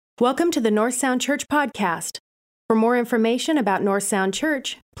Welcome to the North Sound Church podcast. For more information about North Sound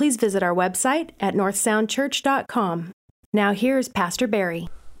Church, please visit our website at northsoundchurch.com. Now here's Pastor Barry.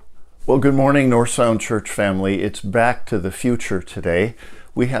 Well, good morning, North Sound Church family. It's Back to the Future today.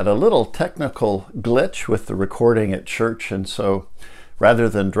 We had a little technical glitch with the recording at church, and so rather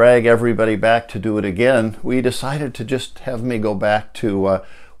than drag everybody back to do it again, we decided to just have me go back to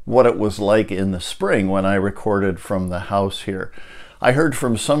what it was like in the spring when I recorded from the house here. I heard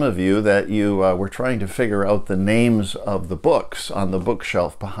from some of you that you were trying to figure out the names of the books on the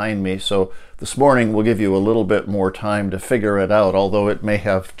bookshelf behind me, so this morning we'll give you a little bit more time to figure it out, although it may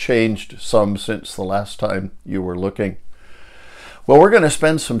have changed some since the last time you were looking. Well, we're going to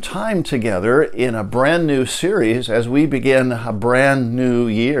spend some time together in a brand new series as we begin a brand new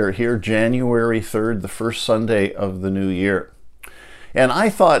year here, January 3rd, the first Sunday of the new year. And I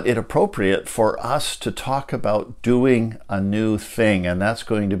thought it appropriate for us to talk about doing a new thing, and that's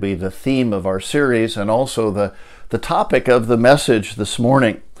going to be the theme of our series and also the topic of the message this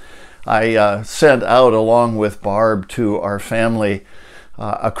morning. I sent out, along with Barb, to our family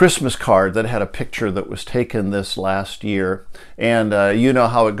a Christmas card that had a picture that was taken this last year. And you know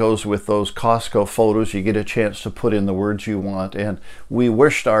how it goes with those Costco photos. You get a chance to put in the words you want. And we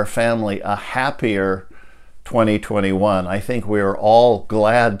wished our family a happier 2021. I think we are all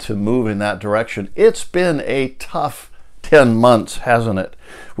glad to move in that direction. It's been a tough 10 months, hasn't it?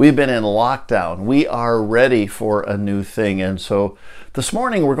 We've been in lockdown. We are ready for a new thing. And so this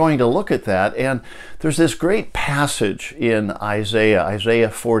morning we're going to look at that. And there's this great passage in Isaiah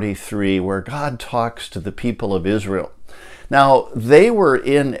 43, where God talks to the people of Israel. Now, they were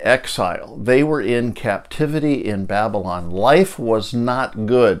in exile. They were in captivity in Babylon. Life was not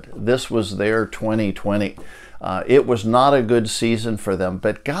good. This was their 2020. It was not a good season for them,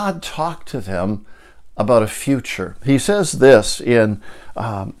 but God talked to them about a future. He says this in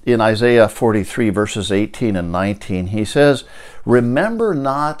Isaiah 43, verses 18 and 19. He says, "Remember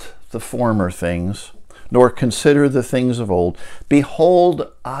not the former things, nor consider the things of old. Behold,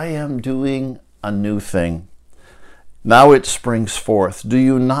 I am doing a new thing. Now it springs forth. Do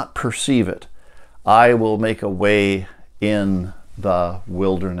you not perceive it? I will make a way in the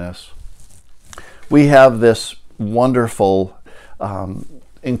wilderness." We have this wonderful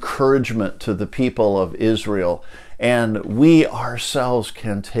encouragement to the people of Israel, and we ourselves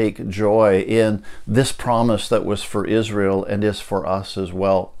can take joy in this promise that was for Israel and is for us as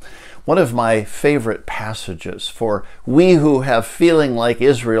well. One of my favorite passages, for we who have feeling like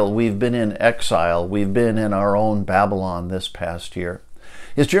Israel, we've been in exile, we've been in our own Babylon this past year,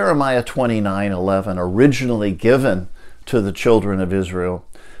 is Jeremiah 29:11, originally given to the children of Israel,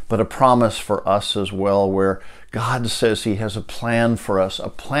 but a promise for us as well, where God says He has a plan for us, a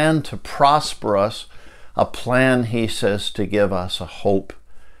plan to prosper us, a plan, He says, to give us a hope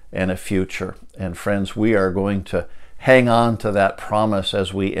and a future. And friends, we are going to hang on to that promise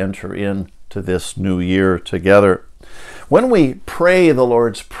as we enter into this new year together. When we pray the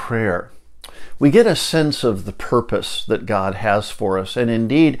Lord's Prayer, we get a sense of the purpose that God has for us. And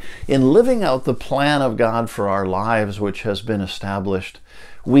indeed, in living out the plan of God for our lives, which has been established,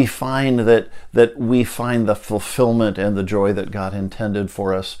 we find that we find the fulfillment and the joy that God intended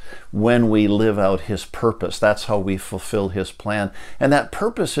for us when we live out His purpose. That's how we fulfill His plan. And that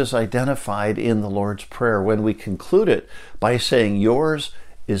purpose is identified in the Lord's Prayer when we conclude it by saying, "Yours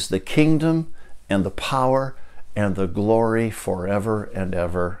is the kingdom and the power and the glory forever and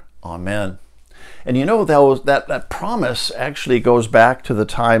ever. Amen." And you know, that promise actually goes back to the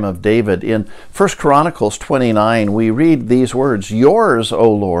time of David. In 1 Chronicles 29, we read these words, "Yours,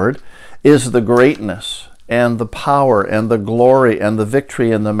 O Lord, is the greatness and the power and the glory and the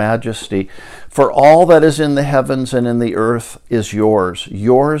victory and the majesty. For all that is in the heavens and in the earth is yours.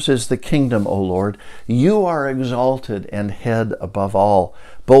 Yours is the kingdom, O Lord. You are exalted and head above all.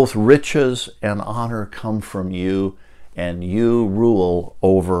 Both riches and honor come from you, and you rule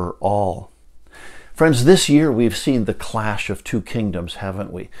over all." Friends, this year we've seen the clash of two kingdoms,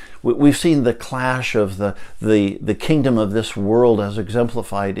 haven't we? We've seen the clash of the kingdom of this world as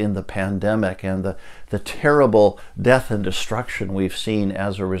exemplified in the pandemic and the terrible death and destruction we've seen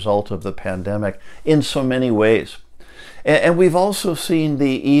as a result of the pandemic in so many ways. And we've also seen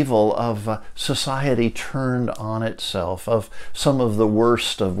the evil of society turned on itself, of some of the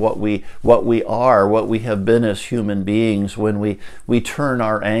worst of what we are, what we have been as human beings when we turn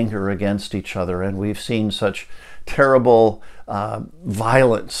our anger against each other. And we've seen such terrible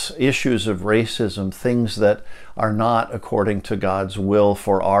violence, issues of racism, things that are not according to God's will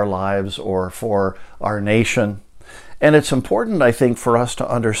for our lives or for our nation. And it's important, I think, for us to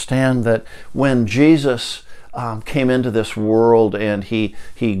understand that when Jesus came into this world, and he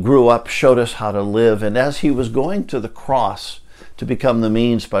grew up, showed us how to live. And as he was going to the cross to become the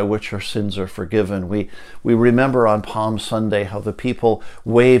means by which our sins are forgiven, we remember on Palm Sunday how the people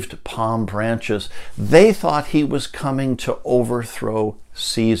waved palm branches. They thought he was coming to overthrow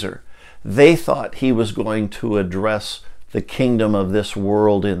Caesar. They thought he was going to address the kingdom of this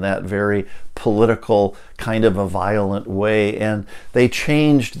world in that very political, kind of a violent way. And they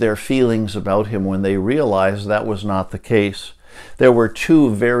changed their feelings about him when they realized that was not the case. There were two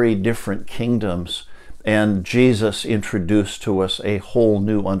very different kingdoms, and Jesus introduced to us a whole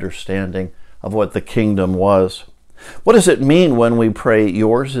new understanding of what the kingdom was. What does it mean when we pray,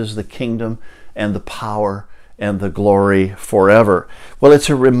 "Yours is the kingdom and the power and the glory forever"? Well, it's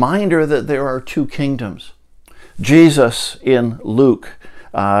a reminder that there are two kingdoms. Jesus in Luke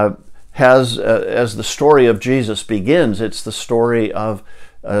has, as the story of Jesus begins, it's the story of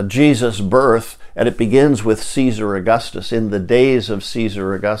Jesus' birth, and it begins with Caesar Augustus, in the days of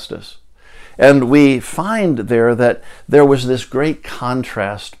Caesar Augustus. And we find there that there was this great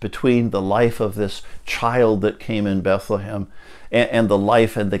contrast between the life of this child that came in Bethlehem and the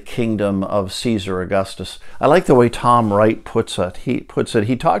life and the kingdom of Caesar Augustus. I like the way Tom Wright puts it.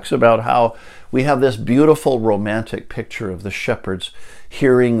 He talks about how we have this beautiful romantic picture of the shepherds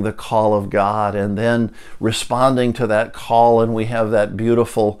hearing the call of God and then responding to that call, and we have that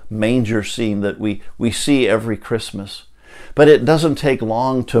beautiful manger scene that we see every Christmas. But it doesn't take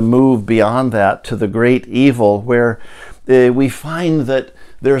long to move beyond that to the great evil, where we find that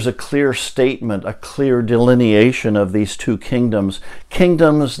there's a clear statement, a clear delineation of these two kingdoms,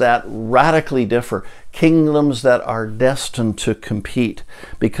 kingdoms that radically differ, kingdoms that are destined to compete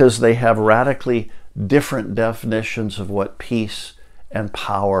because they have radically different definitions of what peace and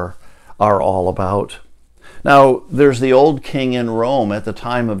power are all about. Now, there's the old king in Rome at the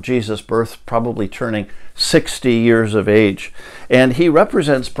time of Jesus' birth, probably turning 60 years of age, and he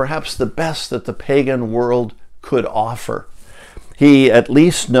represents perhaps the best that the pagan world could offer. He at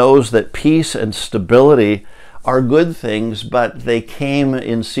least knows that peace and stability are good things, but they came,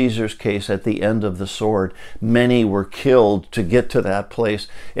 in Caesar's case, at the end of the sword. Many were killed to get to that place,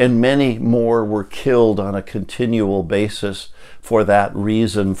 and many more were killed on a continual basis for that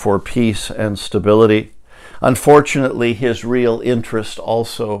reason, for peace and stability. Unfortunately, his real interest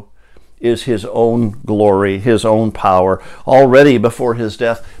also is his own glory, his own power. Already before his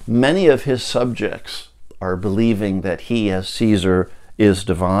death, many of his subjects are believing that he, as Caesar, is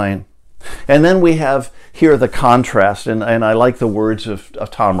divine. And then we have here the contrast, and I like the words of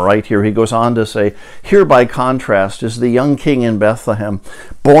Tom Wright here. He goes on to say, "Here by contrast is the young king in Bethlehem,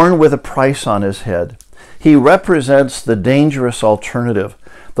 born with a price on his head. He represents the dangerous alternative,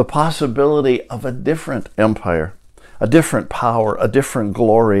 the possibility of a different empire, a different power, a different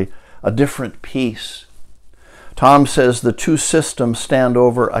glory, a different peace." Tom says the two systems stand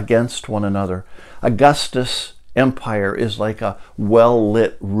over against one another. Augustus' empire is like a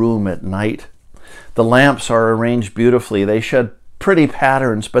well-lit room at night. The lamps are arranged beautifully. They shed pretty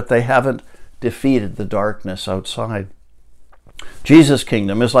patterns, but they haven't defeated the darkness outside. Jesus'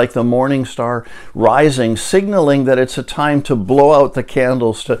 kingdom is like the morning star rising, signaling that it's a time to blow out the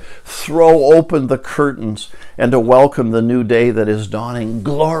candles, to throw open the curtains, and to welcome the new day that is dawning.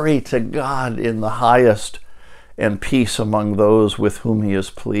 Glory to God in the highest, and peace among those with whom he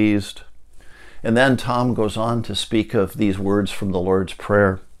is pleased. And then Tom goes on to speak of these words from the Lord's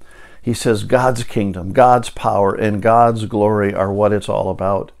Prayer. He says, God's kingdom, God's power, and God's glory are what it's all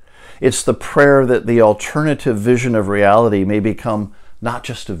about. It's the prayer that the alternative vision of reality may become not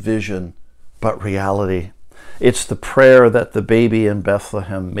just a vision, but reality. It's the prayer that the baby in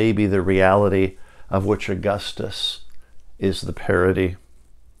Bethlehem may be the reality of which Augustus is the parody.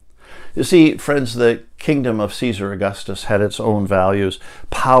 You see, friends, the kingdom of Caesar Augustus had its own values.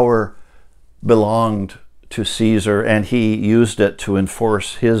 Power belonged to Caesar, and he used it to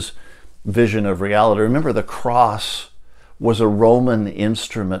enforce his vision of reality. Remember, the cross was a Roman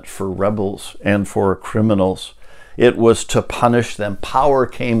instrument for rebels and for criminals. It was to punish them. Power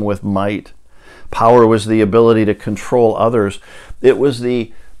came with might. Power was the ability to control others. It was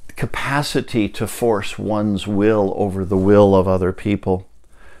the capacity to force one's will over the will of other people.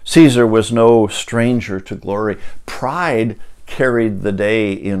 Caesar was no stranger to glory. Pride carried the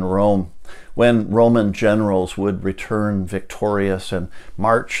day in Rome. When Roman generals would return victorious and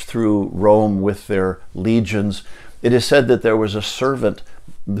march through Rome with their legions, it is said that there was a servant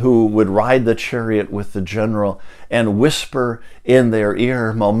who would ride the chariot with the general and whisper in their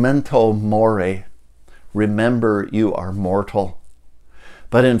ear, "Memento mori," remember you are mortal.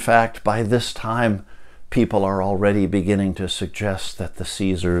 But in fact, by this time, people are already beginning to suggest that the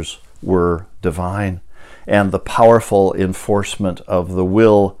Caesars were divine. and the powerful enforcement of the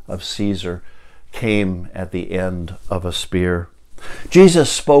will of Caesar came at the end of a spear.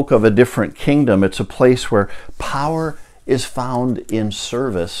 Jesus spoke of a different kingdom. It's a place where power is found in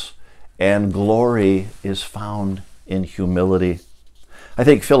service and glory is found in humility. I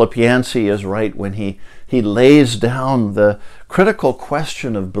think Philip Yancey is right when he lays down the critical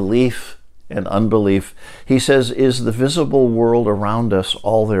question of belief and unbelief. He says, is the visible world around us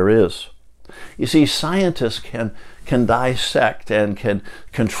all there is? You see, scientists can dissect and can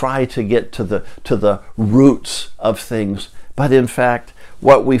try to get to the roots of things. But in fact,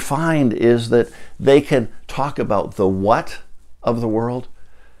 what we find is that they can talk about the what of the world,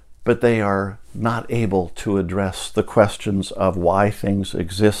 but they are not able to address the questions of why things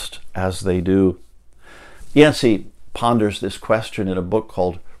exist as they do. Yancey ponders this question in a book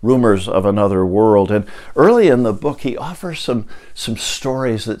called Rumors of Another World. And early in the book, he offers some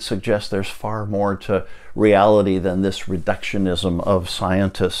stories that suggest there's far more to reality than this reductionism of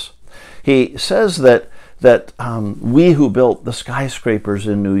scientists. He says that we who built the skyscrapers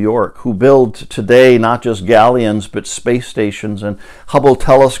in New York, who build today not just galleons but space stations and Hubble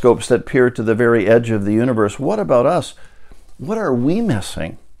telescopes that peer to the very edge of the universe, what about us? What are we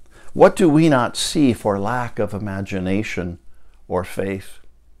missing? What do we not see for lack of imagination or faith?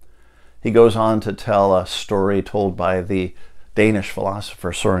 He goes on to tell a story told by the Danish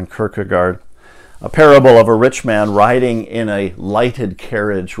philosopher Søren Kierkegaard, a parable of a rich man riding in a lighted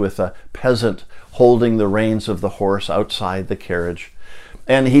carriage with a peasant holding the reins of the horse outside the carriage.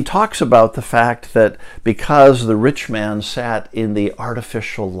 And he talks about the fact that because the rich man sat in the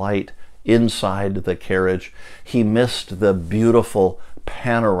artificial light inside the carriage, he missed the beautiful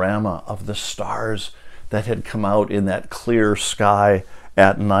panorama of the stars that had come out in that clear sky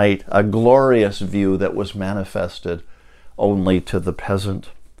at night, a glorious view that was manifested only to the peasant.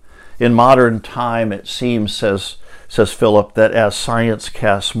 In modern time, it seems, says Philip, that as science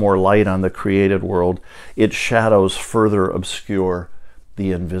casts more light on the created world, its shadows further obscure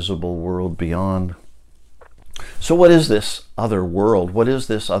the invisible world beyond. So what is this other world? What is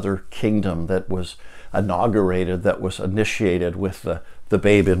this other kingdom that was inaugurated, that was initiated with the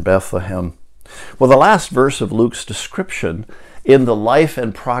babe in Bethlehem? Well, the last verse of Luke's description in the life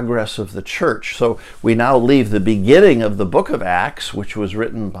and progress of the church. So we now leave the beginning of the book of Acts, which was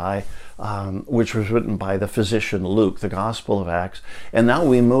written by the physician Luke, the Gospel of Acts, and now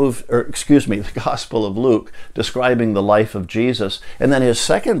we move, the Gospel of Luke, describing the life of Jesus, and then his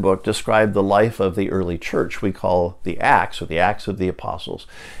second book described the life of the early church, we call the Acts, or the Acts of the Apostles.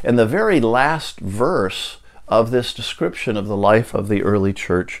 And the very last verse of this description of the life of the early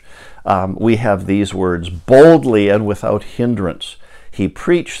church, we have these words: boldly and without hindrance, he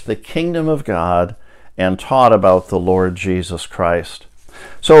preached the kingdom of God and taught about the Lord Jesus Christ.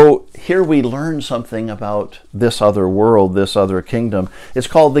 So here we learn something about this other world, this other kingdom. It's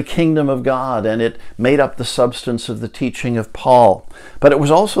called the kingdom of God, and it made up the substance of the teaching of Paul. But it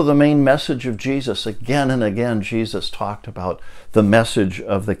was also the main message of Jesus. Again and again, Jesus talked about the message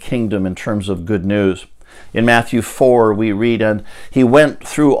of the kingdom in terms of good news. In Matthew 4, we read, and he went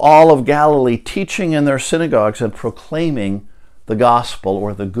through all of Galilee, teaching in their synagogues and proclaiming the gospel,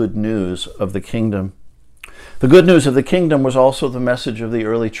 or the good news of the kingdom. The good news of the kingdom was also the message of the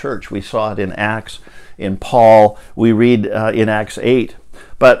early church. We saw it in Acts, in Paul. We read in Acts 8.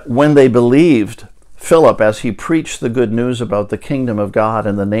 But when they believed Philip as he preached the good news about the kingdom of God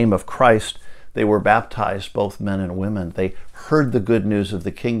in the name of Christ, they were baptized, both men and women. They heard the good news of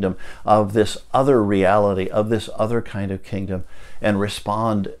the kingdom, of this other reality, of this other kind of kingdom, and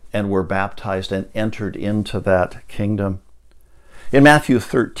respond and were baptized and entered into that kingdom. In Matthew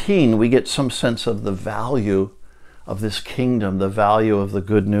 13, we get some sense of the value of this kingdom, the value of the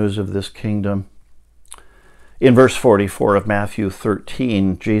good news of this kingdom. In verse 44 of Matthew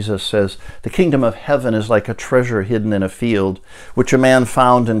 13, Jesus says, the kingdom of heaven is like a treasure hidden in a field, which a man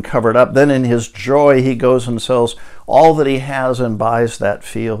found and covered up. Then in his joy he goes and sells all that he has and buys that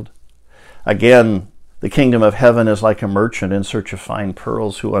field. Again, the kingdom of heaven is like a merchant in search of fine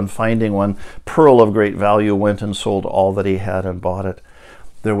pearls, who on finding one pearl of great value went and sold all that he had and bought it.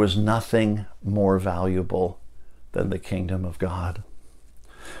 There was nothing more valuable than the kingdom of God.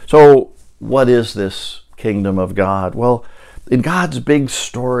 So what is this kingdom of God? Well, in God's big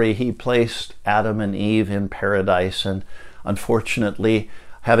story, he placed Adam and Eve in paradise, and unfortunately,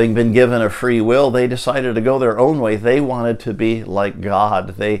 having been given a free will, they decided to go their own way. They wanted to be like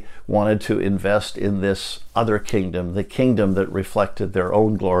God. They wanted to invest in this other kingdom, the kingdom that reflected their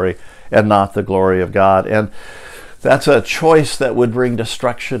own glory and not the glory of God. And that's a choice that would bring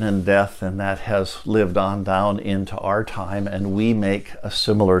destruction and death, and that has lived on down into our time, and we make a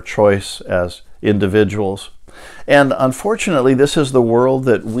similar choice as individuals. And unfortunately, this is the world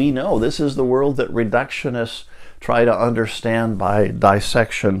that we know. This is the world that reductionists try to understand by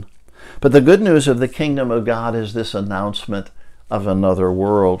dissection. But the good news of the kingdom of God is this announcement of another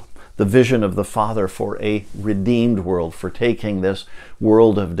world, the vision of the Father for a redeemed world, for taking this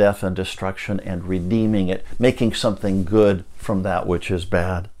world of death and destruction and redeeming it, making something good from that which is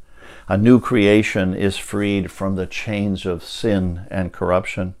bad. A new creation is freed from the chains of sin and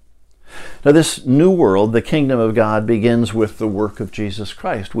corruption. Now, this new world, the kingdom of God, begins with the work of Jesus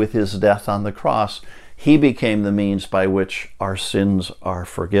Christ, with his death on the cross. He became the means by which our sins are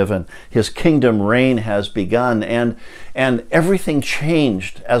forgiven. His kingdom reign has begun, and everything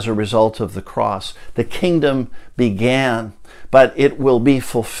changed as a result of the cross. The kingdom began, but it will be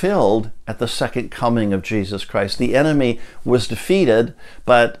fulfilled at the second coming of Jesus Christ. The enemy was defeated,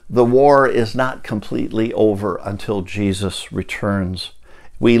 but the war is not completely over until Jesus returns.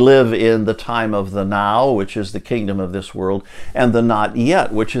 We live in the time of the now, which is the kingdom of this world, and the not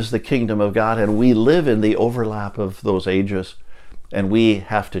yet, which is the kingdom of God. And we live in the overlap of those ages. And we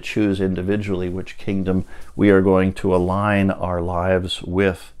have to choose individually which kingdom we are going to align our lives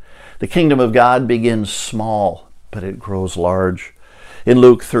with. The kingdom of God begins small, but it grows large. In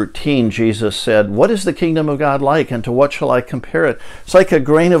Luke 13, Jesus said, "What is the kingdom of God like, and to what shall I compare it? It's like a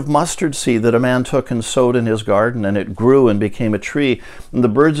grain of mustard seed that a man took and sowed in his garden, and it grew and became a tree. And the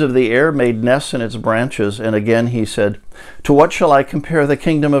birds of the air made nests in its branches." And again he said, "To what shall I compare the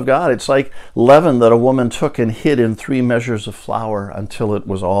kingdom of God? It's like leaven that a woman took and hid in 3 measures of flour until it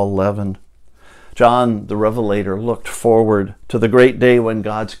was all leavened." John the Revelator looked forward to the great day when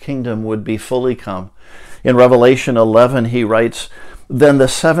God's kingdom would be fully come. In Revelation 11, he writes, "Then the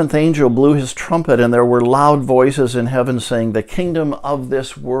 7th angel blew his trumpet, and there were loud voices in heaven saying, 'The kingdom of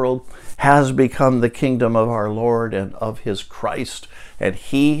this world has become the kingdom of our Lord and of his Christ, and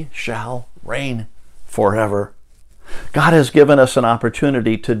he shall reign forever.'" God has given us an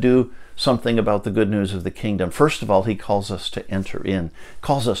opportunity to do something about the good news of the kingdom. First of all, he calls us to enter in,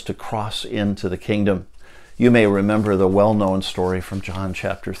 calls us to cross into the kingdom. You may remember the well-known story from John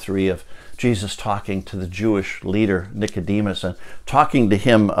chapter 3 of Jesus talking to the Jewish leader Nicodemus and talking to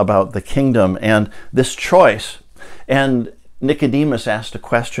him about the kingdom and this choice. And Nicodemus asked a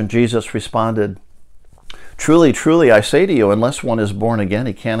question. Jesus responded, "Truly, truly, I say to you, unless one is born again,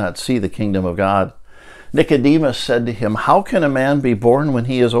 he cannot see the kingdom of God." Nicodemus said to him, "How can a man be born when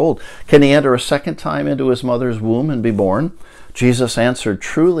he is old? Can he enter a second time into his mother's womb and be born?" Jesus answered,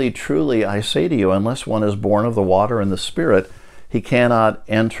 "Truly, truly, I say to you, unless one is born of the water and the Spirit, he cannot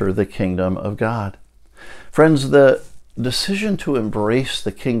enter the kingdom of God." Friends, the decision to embrace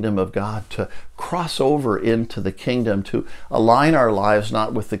the kingdom of God, to cross over into the kingdom, to align our lives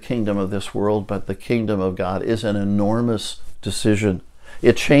not with the kingdom of this world, but the kingdom of God, is an enormous decision.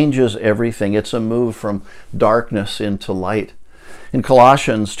 It changes everything. It's a move from darkness into light. In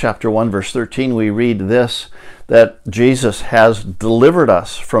Colossians chapter 1, verse 13, we read this, that Jesus has delivered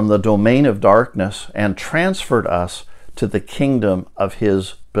us from the domain of darkness and transferred us to the kingdom of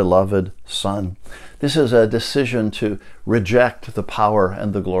his beloved Son. This is a decision to reject the power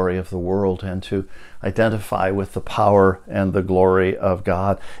and the glory of the world and to identify with the power and the glory of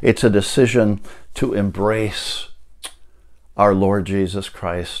God. It's a decision to embrace our Lord Jesus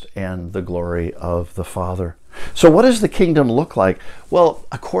Christ and the glory of the Father. So what does the kingdom look like? Well,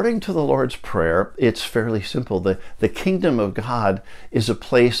 according to the Lord's Prayer, it's fairly simple. The kingdom of God is a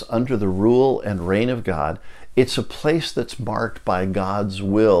place under the rule and reign of God. It's a place that's marked by God's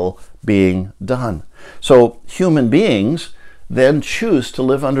will being done. So human beings then choose to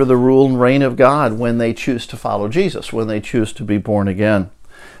live under the rule and reign of God when they choose to follow Jesus, when they choose to be born again.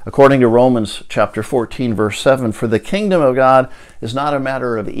 According to Romans chapter 14, verse 7, "For the kingdom of God is not a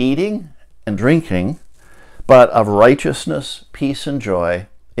matter of eating and drinking, but of righteousness, peace, and joy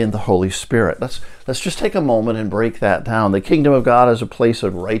in the Holy Spirit." Let's just take a moment and break that down. The kingdom of God is a place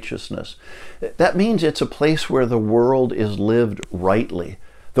of righteousness. That means it's a place where the world is lived rightly.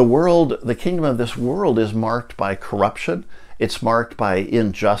 The kingdom of this world is marked by corruption. It's marked by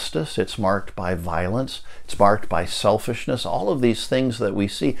injustice. It's marked by violence. It's marked by selfishness. All of these things that we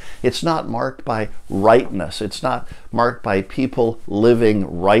see. It's not marked by rightness. It's not marked by people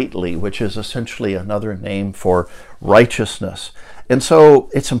living rightly, which is essentially another name for righteousness. And so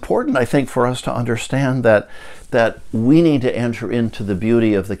it's important, I think, for us to understand that we need to enter into the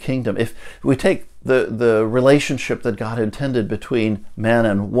beauty of the kingdom. If we take the relationship that God intended between man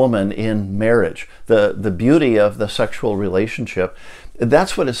and woman in marriage, the beauty of the sexual relationship.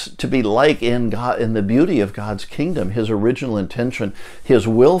 That's what it's to be like in God, in the beauty of God's kingdom, his original intention, his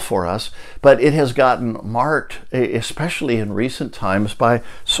will for us. But it has gotten marked, especially in recent times, by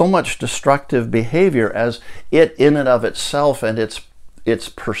so much destructive behavior, as it in and of itself and its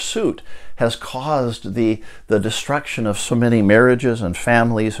pursuit has caused the destruction of so many marriages and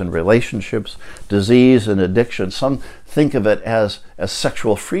families and relationships, disease and addiction. Some think of it as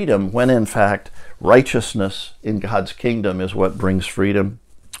sexual freedom, when in fact righteousness in God's kingdom is what brings freedom.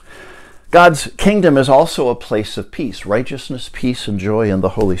 God's kingdom is also a place of peace, righteousness, peace, and joy in the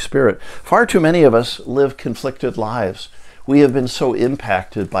Holy Spirit. Far too many of us live conflicted lives. We have been so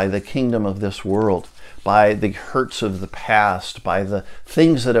impacted by the kingdom of this world, by the hurts of the past, by the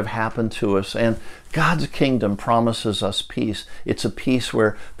things that have happened to us. And God's kingdom promises us peace. It's a peace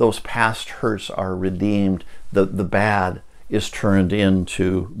where those past hurts are redeemed. The bad is turned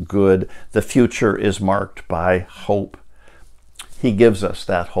into good. The future is marked by hope. He gives us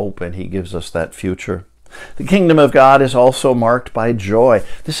that hope and he gives us that future. The kingdom of God is also marked by joy.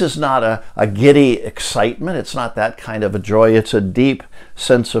 This is not a giddy excitement. It's not that kind of a joy. It's a deep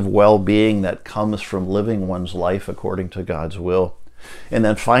sense of well-being that comes from living one's life according to God's will. And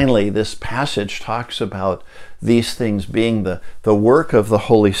then finally, this passage talks about these things being the work of the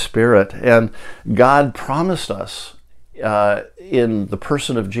Holy Spirit. And God promised us in the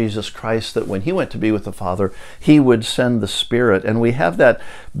person of Jesus Christ that when he went to be with the Father, he would send the Spirit. And we have that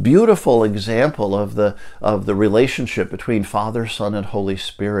beautiful example of the relationship between Father, Son, and Holy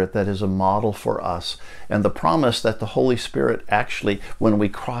Spirit that is a model for us. And the promise that the Holy Spirit actually, when we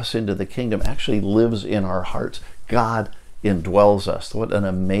cross into the kingdom, actually lives in our hearts. God indwells us. What an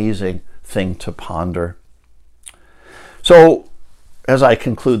amazing thing to ponder. So, as I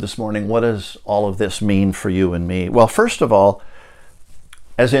conclude this morning, what does all of this mean for you and me? Well, first of all,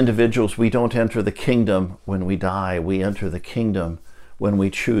 as individuals, we don't enter the kingdom when we die. We enter the kingdom when we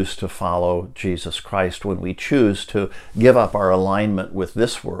choose to follow Jesus Christ, when we choose to give up our alignment with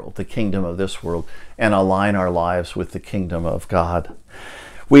this world, the kingdom of this world, and align our lives with the kingdom of God.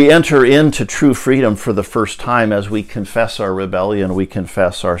 We enter into true freedom for the first time as we confess our rebellion, we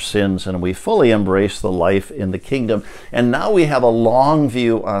confess our sins, and we fully embrace the life in the kingdom. And now we have a long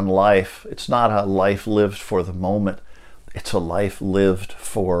view on life. It's not a life lived for the moment. It's a life lived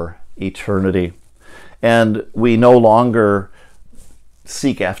for eternity. And we no longer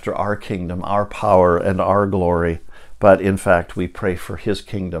seek after our kingdom, our power, and our glory, but in fact we pray for his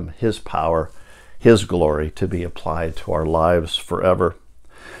kingdom, his power, his glory to be applied to our lives forever.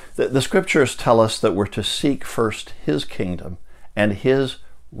 The scriptures tell us that we're to seek first his kingdom and his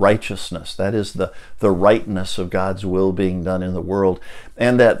righteousness. That is the rightness of God's will being done in the world.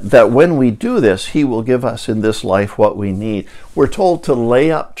 And that when we do this, he will give us in this life what we need. We're told to lay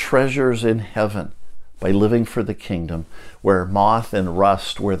up treasures in heaven by living for the kingdom, where moth and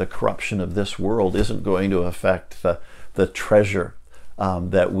rust, where the corruption of this world isn't going to affect the treasure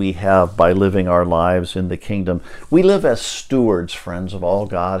that we have by living our lives in the kingdom. We live as stewards, friends, of all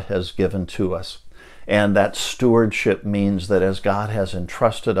God has given to us. And that stewardship means that as God has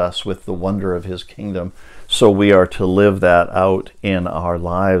entrusted us with the wonder of his kingdom, so we are to live that out in our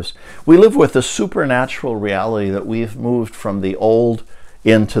lives. We live with the supernatural reality that we've moved from the old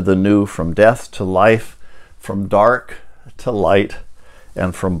into the new, from death to life, from dark to light,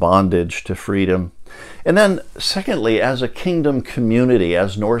 and from bondage to freedom. And then secondly, as a kingdom community,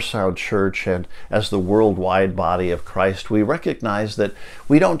 as North Sound Church and as the worldwide body of Christ, we recognize that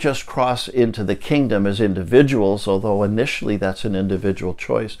we don't just cross into the kingdom as individuals, although initially that's an individual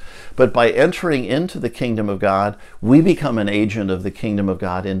choice, but by entering into the kingdom of God, we become an agent of the kingdom of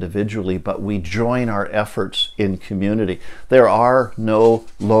God individually, but we join our efforts in community. There are no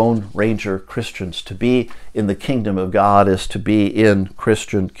Lone Ranger Christians. To be in the kingdom of God is to be in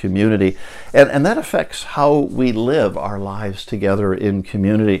Christian community. And that affects how we live our lives together in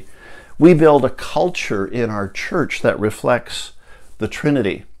community. We build a culture in our church that reflects the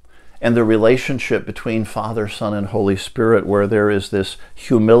Trinity and the relationship between Father, Son, and Holy Spirit, where there is this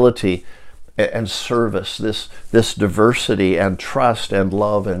humility and service, this diversity and trust and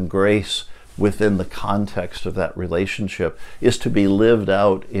love and grace within the context of that relationship is to be lived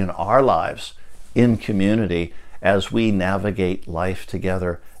out in our lives in community as we navigate life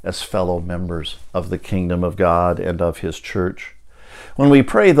together as fellow members of the kingdom of God and of his church. When we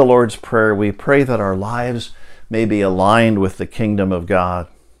pray the Lord's Prayer, we pray that our lives may be aligned with the kingdom of God.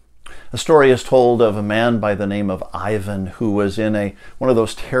 A story is told of a man by the name of Ivan who was in one of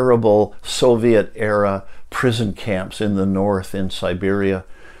those terrible Soviet-era prison camps in the north in Siberia.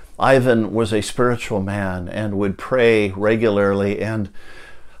 Ivan was a spiritual man and would pray regularly, and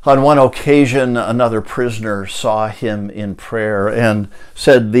on one occasion another prisoner saw him in prayer and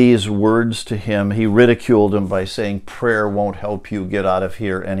said these words to him. He ridiculed him by saying, "Prayer won't help you get out of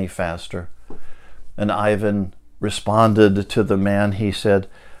here any faster." And Ivan responded to the man. He said,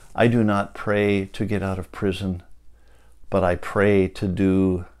 "I do not pray to get out of prison, but I pray to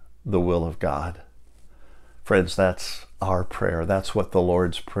do the will of God." Friends, that's our prayer. That's what the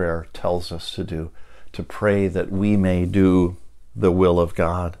Lord's Prayer tells us to do, to pray that we may do the will of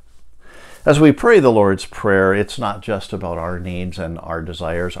God. As we pray the Lord's Prayer, it's not just about our needs and our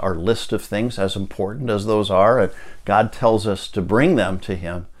desires, our list of things, as important as those are, and God tells us to bring them to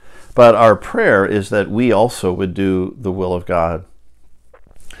Him. But our prayer is that we also would do the will of God.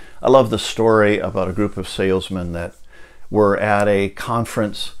 I love the story about a group of salesmen that were at a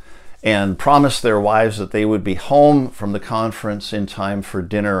conference and promised their wives that they would be home from the conference in time for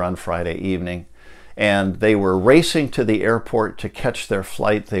dinner on Friday evening. And they were racing to the airport to catch their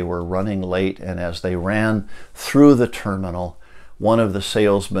flight. They were running late, and as they ran through the terminal, one of the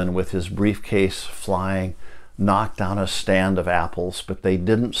salesmen with his briefcase flying knocked down a stand of apples, but they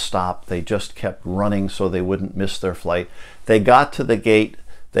didn't stop. They just kept running so they wouldn't miss their flight. They got to the gate.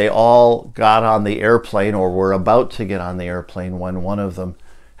 They all got on the airplane or were about to get on the airplane when one of them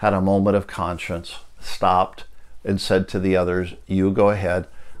had a moment of conscience, stopped, and said to the others, "You go ahead.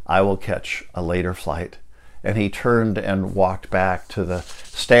 I will catch a later flight." And he turned and walked back to the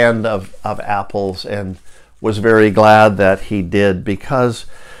stand of apples and was very glad that he did, because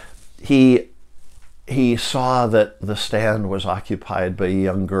he saw that the stand was occupied by a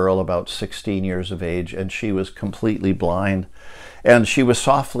young girl about 16 years of age, and she was completely blind. And she was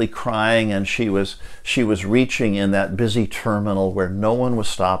softly crying, and she was reaching in that busy terminal where no one was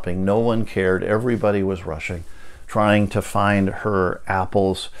stopping, no one cared, everybody was rushing, trying to find her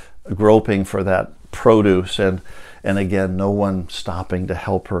apples, groping for that produce, and again, no one stopping to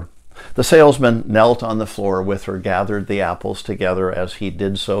help her. The salesman knelt on the floor with her, gathered the apples together. As he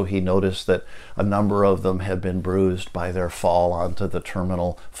did so, he noticed that a number of them had been bruised by their fall onto the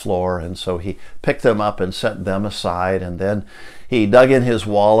terminal floor, and so he picked them up and set them aside, and then he dug in his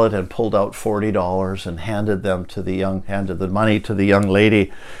wallet and pulled out $40 and handed the money to the young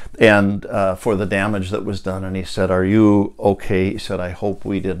lady, and for the damage that was done. And he said, "Are you okay?" He said, "I hope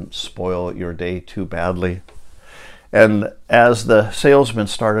we didn't spoil your day too badly." And as the salesman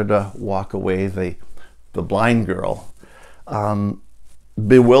started to walk away, the blind girl,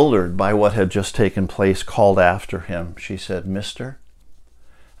 bewildered by what had just taken place, called after him. She said, "Mister?"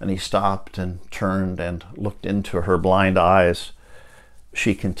 And he stopped and turned and looked into her blind eyes.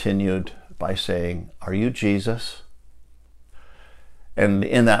 She continued by saying, "Are you Jesus?" And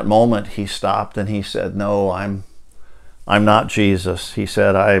in that moment, he stopped and he said, "No, I'm not Jesus." He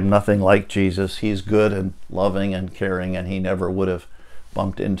said, "I'm nothing like Jesus. He's good and loving and caring, and he never would have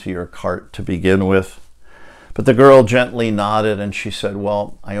bumped into your cart to begin with." But the girl gently nodded, and she said,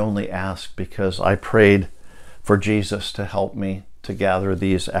 "Well, I only asked because I prayed for Jesus to help me to gather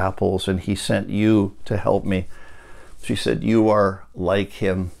these apples, and he sent you to help me." She said, "You are like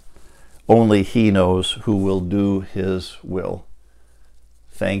him. Only he knows who will do his will.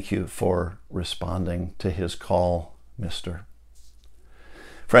 Thank you for responding to his call, Mister."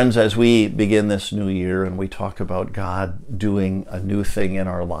 Friends, as we begin this new year and we talk about God doing a new thing in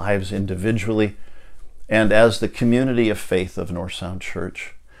our lives individually and as the community of faith of North Sound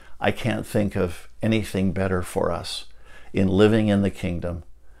Church, I can't think of anything better for us in living in the kingdom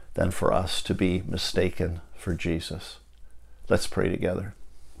than for us to be mistaken for Jesus. Let's pray together.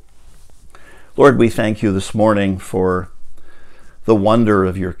 Lord, we thank you this morning for the wonder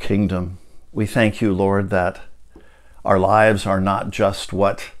of your kingdom. We thank you, Lord, that our lives are not just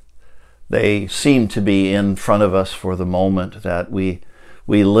what they seem to be in front of us for the moment, that we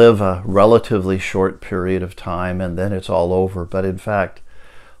live a relatively short period of time and then it's all over. But in fact,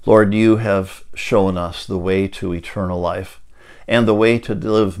 Lord, you have shown us the way to eternal life and the way to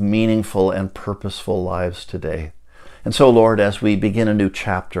live meaningful and purposeful lives today. And so, Lord, as we begin a new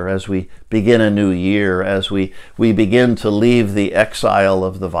chapter, as we begin a new year, as we begin to leave the exile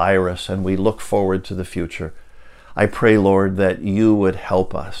of the virus and we look forward to the future, I pray, Lord, that you would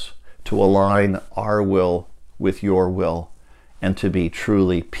help us to align our will with your will and to be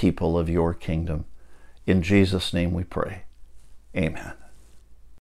truly people of your kingdom. In Jesus' name we pray. Amen.